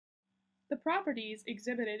The properties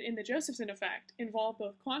exhibited in the Josephson effect involve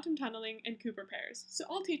both quantum tunneling and Cooper pairs, so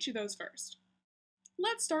I'll teach you those first.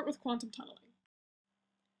 Let's start with quantum tunneling.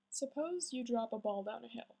 Suppose you drop a ball down a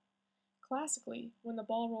hill. Classically, when the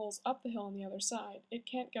ball rolls up the hill on the other side, it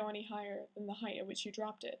can't go any higher than the height at which you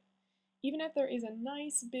dropped it, even if there is a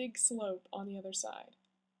nice big slope on the other side,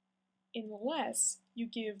 unless you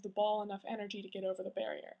give the ball enough energy to get over the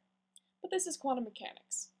barrier. But this is quantum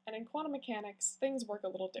mechanics, and in quantum mechanics, things work a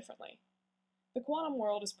little differently. The quantum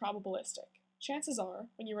world is probabilistic. Chances are,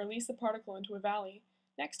 when you release the particle into a valley,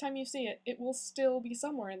 next time you see it, it will still be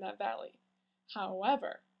somewhere in that valley.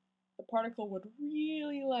 However, the particle would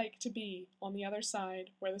really like to be on the other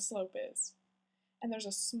side where the slope is. And there's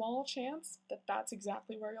a small chance that that's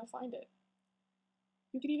exactly where you'll find it.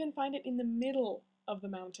 You could even find it in the middle of the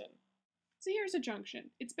mountain. So here's a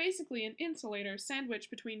junction. It's basically an insulator sandwiched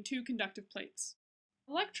between two conductive plates.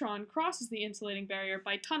 An electron crosses the insulating barrier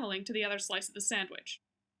by tunneling to the other slice of the sandwich.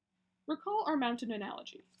 Recall our mountain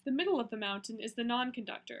analogy. The middle of the mountain is the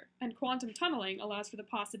non-conductor, and quantum tunneling allows for the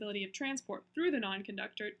possibility of transport through the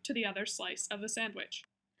non-conductor to the other slice of the sandwich.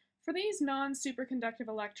 For these non-superconductive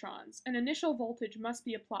electrons, an initial voltage must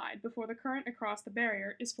be applied before the current across the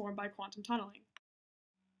barrier is formed by quantum tunneling.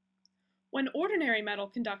 When ordinary metal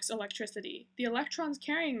conducts electricity, the electrons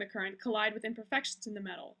carrying the current collide with imperfections in the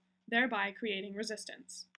metal, thereby creating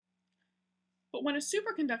resistance. But when a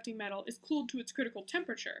superconducting metal is cooled to its critical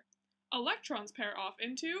temperature, electrons pair off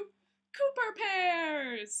into Cooper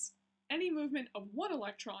pairs! Any movement of one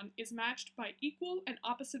electron is matched by equal and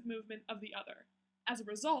opposite movement of the other. As a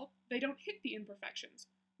result, they don't hit the imperfections.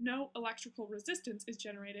 No electrical resistance is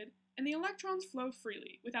generated, and the electrons flow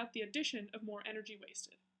freely without the addition of more energy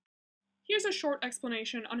wasted. Here's a short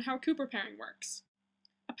explanation on how Cooper pairing works.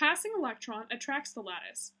 A passing electron attracts the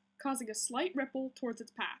lattice, causing a slight ripple towards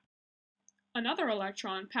its path. Another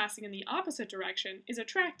electron passing in the opposite direction is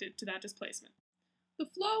attracted to that displacement. The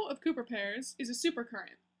flow of Cooper pairs is a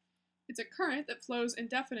supercurrent. It's a current that flows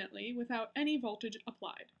indefinitely without any voltage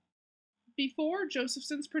applied. Before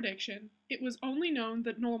Josephson's prediction, it was only known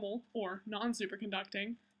that normal, or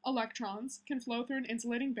non-superconducting, electrons can flow through an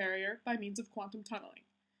insulating barrier by means of quantum tunneling.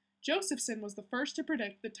 Josephson was the first to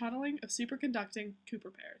predict the tunneling of superconducting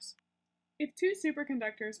Cooper pairs. If two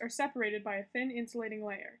superconductors are separated by a thin insulating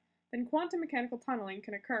layer, then quantum mechanical tunneling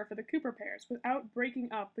can occur for the Cooper pairs without breaking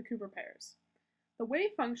up the Cooper pairs. The wave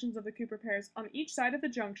functions of the Cooper pairs on each side of the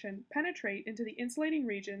junction penetrate into the insulating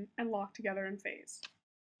region and lock together in phase.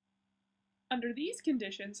 Under these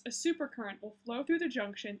conditions, a supercurrent will flow through the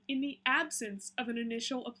junction in the absence of an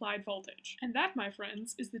initial applied voltage. And that, my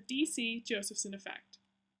friends, is the DC Josephson effect.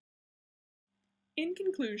 In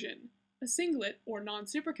conclusion, a singlet, or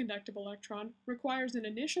non-superconductive electron, requires an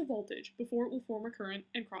initial voltage before it will form a current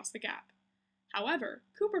and cross the gap. However,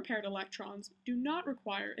 Cooper-paired electrons do not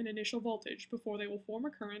require an initial voltage before they will form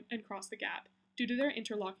a current and cross the gap, due to their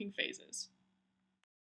interlocking phases.